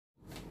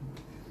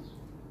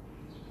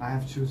I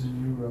have chosen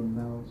you,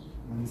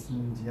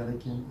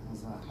 Lalaki,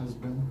 as a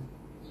husband,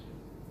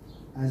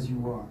 as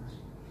you are.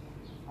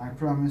 I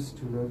promise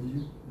to love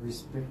you,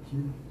 respect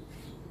you,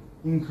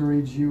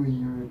 encourage you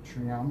in your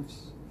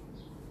triumphs,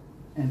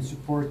 and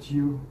support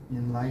you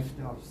in life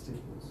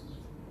obstacles,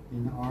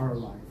 in our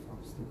life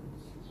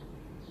obstacles.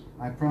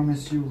 I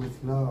promise you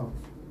with love,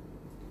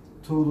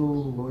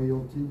 total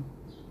loyalty,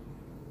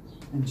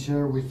 and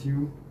share with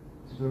you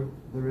the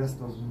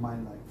rest of my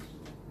life.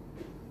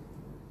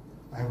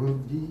 I will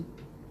be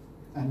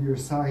on your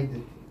side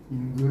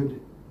in good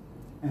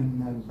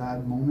and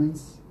bad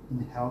moments,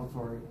 in health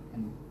or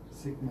in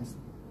sickness.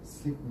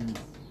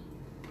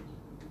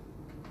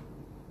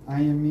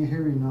 I am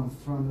here in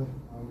front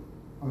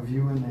of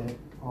you and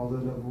all the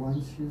loved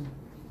ones here,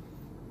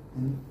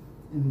 and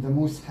in the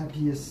most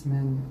happiest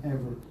man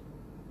ever.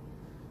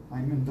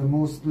 I'm the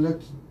most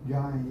lucky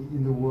guy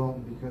in the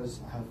world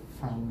because I have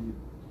found you.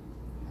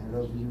 I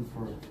love you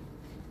forever.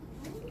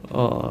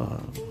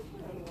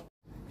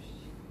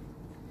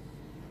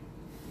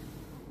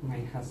 My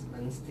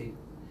husband's tip.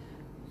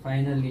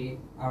 Finally,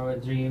 our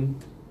dream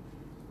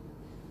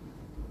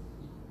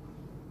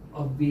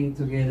of being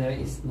together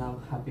is now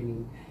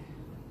happening.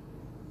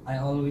 I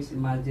always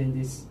imagine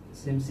this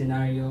same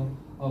scenario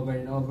over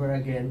and over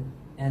again,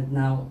 and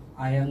now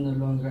I am no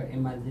longer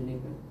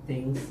imagining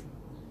things.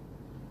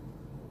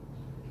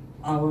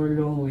 Our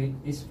long wait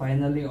is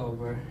finally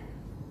over.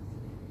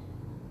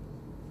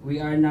 We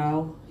are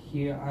now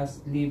here as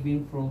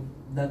living proof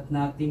that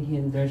nothing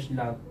hinders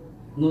love.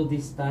 No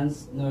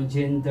distance nor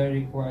gender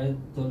required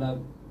to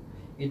love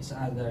each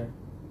other.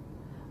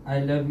 I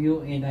love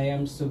you, and I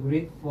am so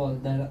grateful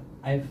that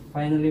I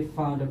finally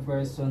found a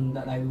person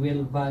that I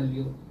will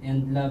value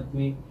and love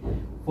me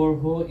for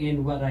who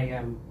and what I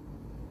am.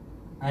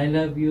 I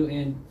love you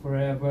and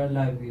forever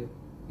love you.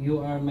 You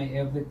are my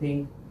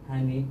everything,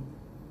 honey,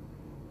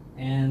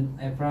 and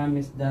I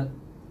promise that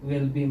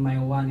will be my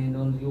one and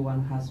only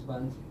one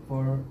husband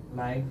for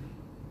life,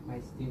 my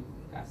Steve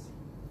Kasal.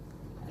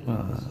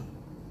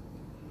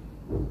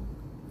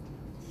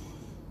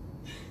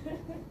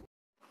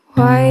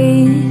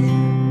 Wise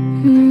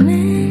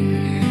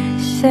men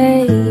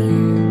say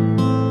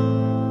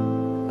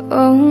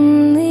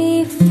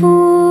only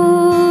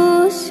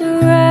fools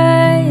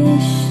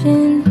rush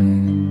in,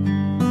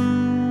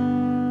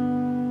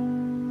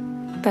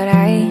 but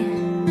I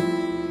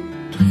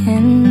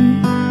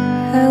can't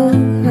help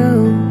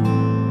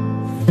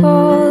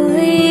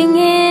falling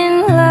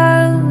in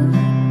love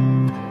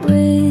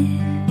with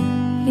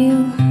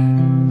you.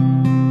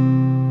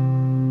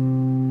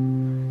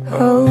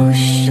 Oh,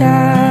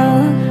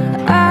 shall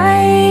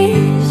I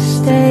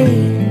stay?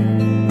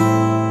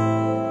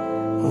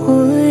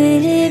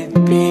 Would it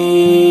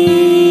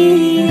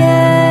be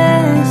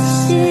a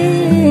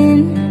sin?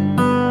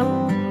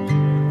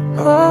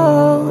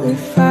 Oh,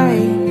 if I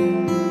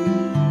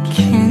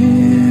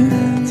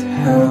can't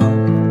help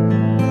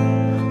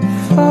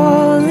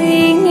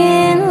falling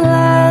in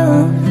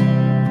love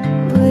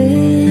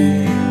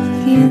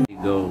with you.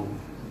 Go.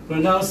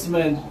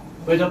 Pronouncement.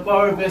 By the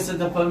power vested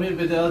upon me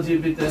with the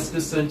LGBT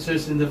Christian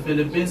Church in the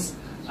Philippines,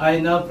 I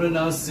now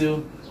pronounce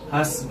you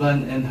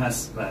husband and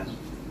husband.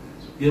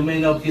 You may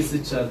now kiss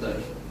each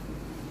other.